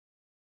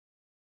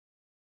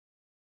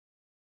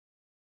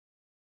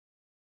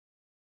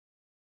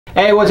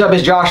Hey, what's up?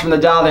 It's Josh from the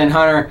Dialed In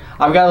Hunter.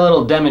 I've got a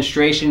little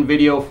demonstration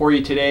video for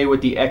you today with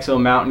the Exo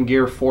Mountain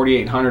Gear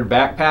 4800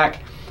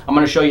 backpack. I'm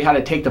going to show you how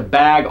to take the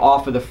bag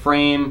off of the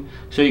frame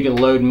so you can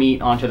load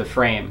meat onto the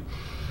frame.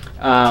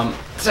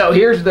 So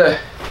here's the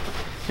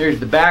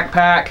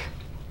backpack.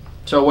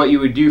 So what you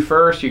would do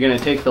first, you're going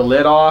to take the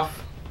lid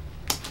off,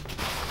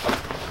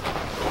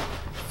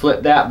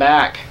 flip that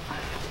back.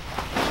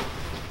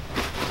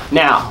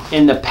 Now,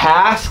 in the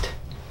past,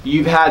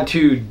 you've had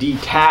to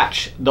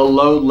detach the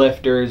load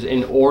lifters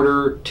in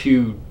order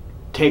to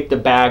take the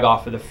bag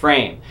off of the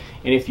frame.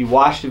 And if you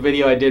watched the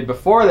video I did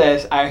before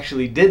this, I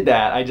actually did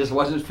that. I just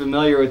wasn't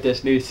familiar with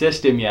this new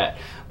system yet.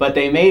 But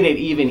they made it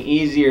even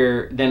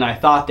easier than I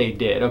thought they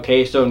did.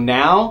 Okay, so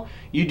now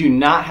you do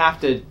not have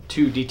to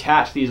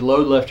detach these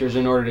load lifters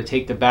in order to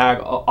take the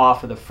bag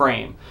off of the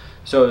frame.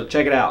 So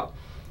check it out.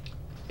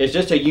 It's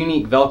just a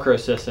unique Velcro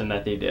system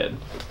that they did.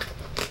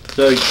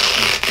 So you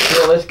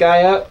peel this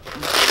guy up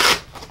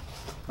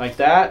like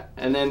that,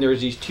 and then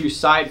there's these two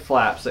side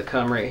flaps that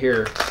come right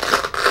here.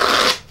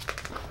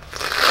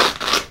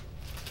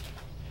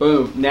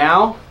 Boom.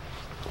 Now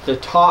the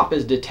top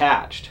is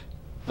detached.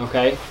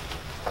 Okay,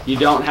 you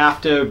don't have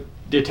to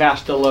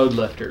detach the load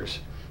lifters.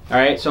 All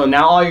right, so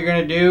now all you're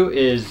going to do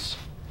is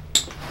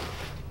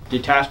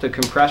detach the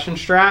compression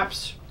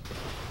straps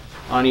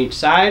on each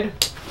side.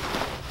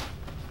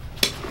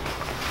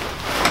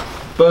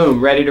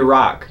 Boom, ready to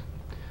rock.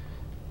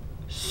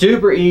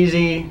 Super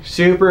easy,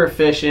 super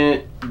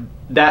efficient.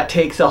 That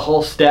takes a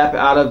whole step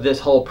out of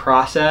this whole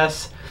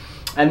process.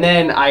 And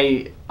then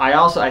I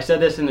said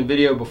this in the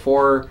video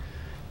before,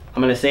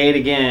 I'm gonna say it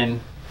again.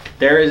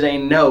 There is a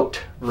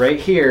note right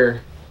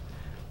here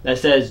that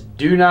says,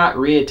 do not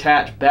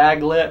reattach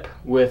bag lip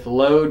with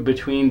load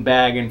between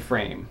bag and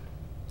frame.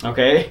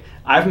 Okay,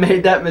 I've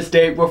made that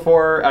mistake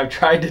before. I've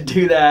tried to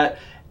do that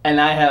and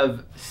I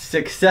have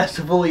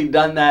successfully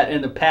done that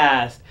in the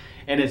past,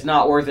 and it's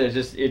not worth it. It's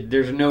just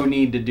there's no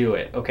need to do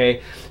it.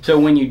 Okay, so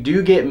when you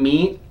do get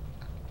meat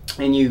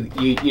and you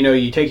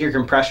take your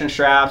compression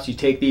straps, you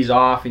take these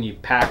off and you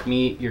pack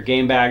meat, your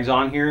game bags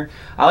on here,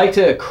 I like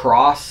to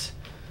cross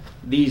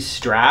these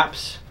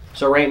straps.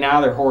 So right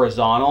now they're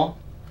horizontal.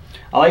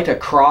 I like to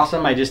cross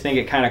them. I just think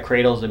it kind of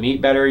cradles the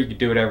meat better. You can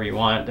do whatever you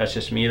want. That's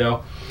just me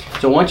though.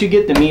 So once you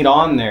get the meat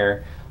on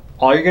there,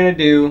 all you're gonna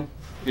do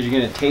is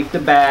you're gonna take the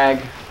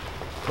bag,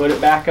 put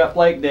it back up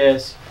like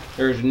this.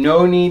 There's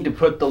no need to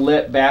put the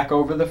lip back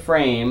over the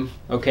frame,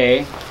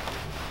 okay?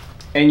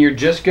 And you're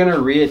just gonna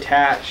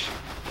reattach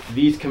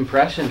these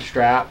compression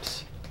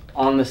straps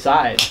on the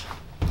side.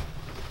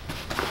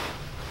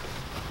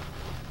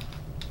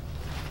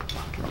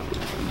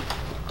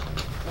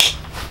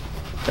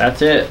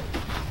 That's it.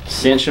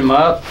 Cinch them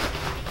up.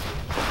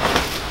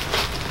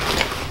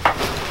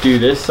 Do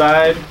this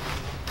side.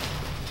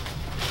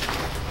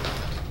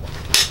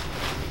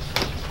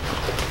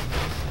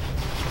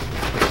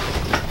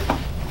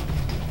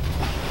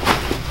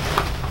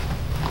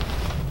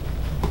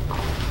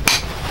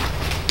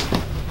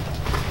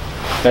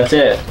 That's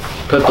it.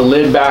 Put the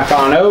lid back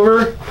on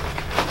over.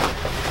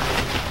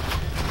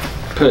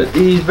 Put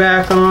these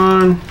back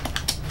on.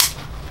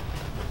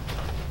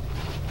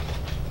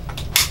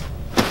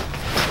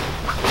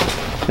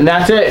 And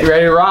that's it.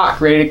 Ready to rock.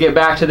 Ready to get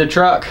back to the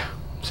truck.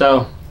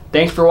 So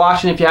thanks for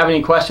watching. If you have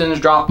any questions,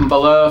 drop them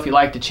below. If you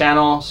like the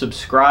channel,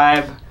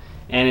 subscribe.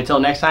 And until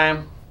next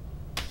time,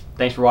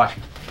 thanks for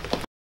watching.